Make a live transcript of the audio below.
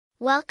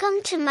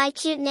Welcome to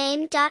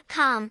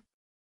mycutename.com.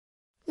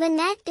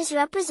 Lynette is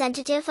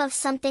representative of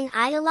something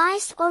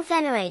idolized or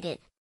venerated.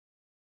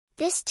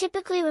 This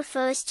typically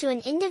refers to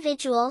an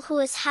individual who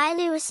is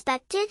highly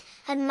respected,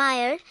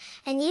 admired,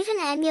 and even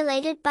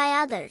emulated by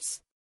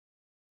others.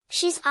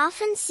 She's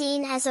often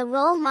seen as a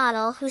role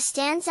model who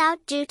stands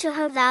out due to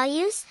her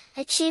values,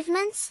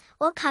 achievements,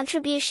 or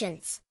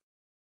contributions.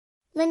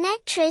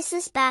 Lynette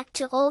traces back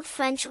to Old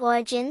French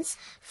origins,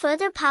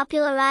 further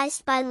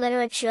popularized by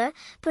literature,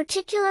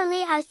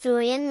 particularly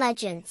Arthurian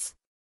legends.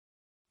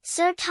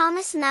 Sir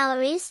Thomas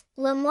Malory's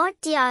Le Morte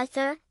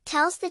d'Arthur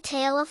tells the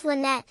tale of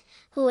Lynette,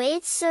 who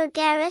aids Sir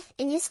Gareth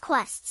in his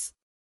quests.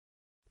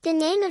 The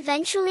name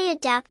eventually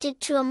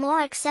adapted to a more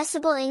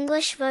accessible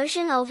English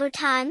version over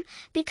time,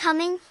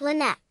 becoming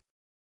Lynette.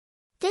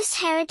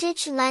 This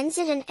heritage lends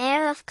it an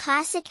air of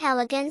classic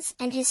elegance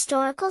and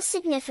historical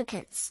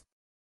significance.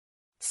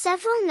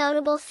 Several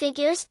notable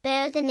figures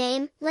bear the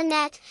name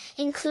Lynette,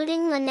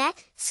 including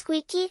Lynette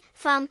Squeaky,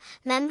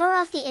 member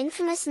of the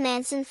infamous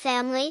Manson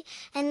family,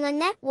 and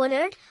Lynette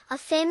Woodard, a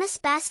famous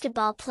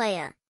basketball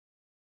player.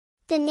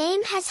 The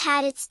name has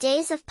had its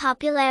days of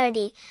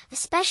popularity,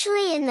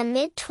 especially in the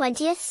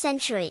mid-20th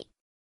century.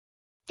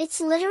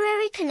 Its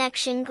literary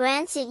connection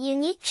grants it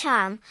unique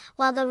charm,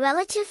 while the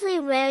relatively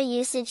rare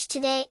usage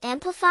today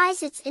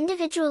amplifies its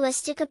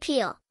individualistic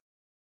appeal.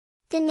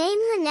 The name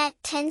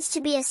Lynette tends to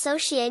be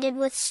associated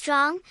with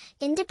strong,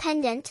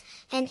 independent,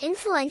 and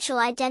influential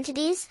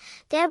identities,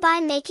 thereby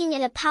making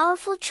it a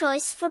powerful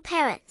choice for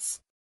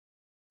parents.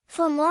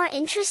 For more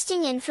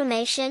interesting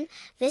information,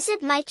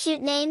 visit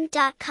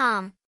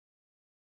mycutename.com.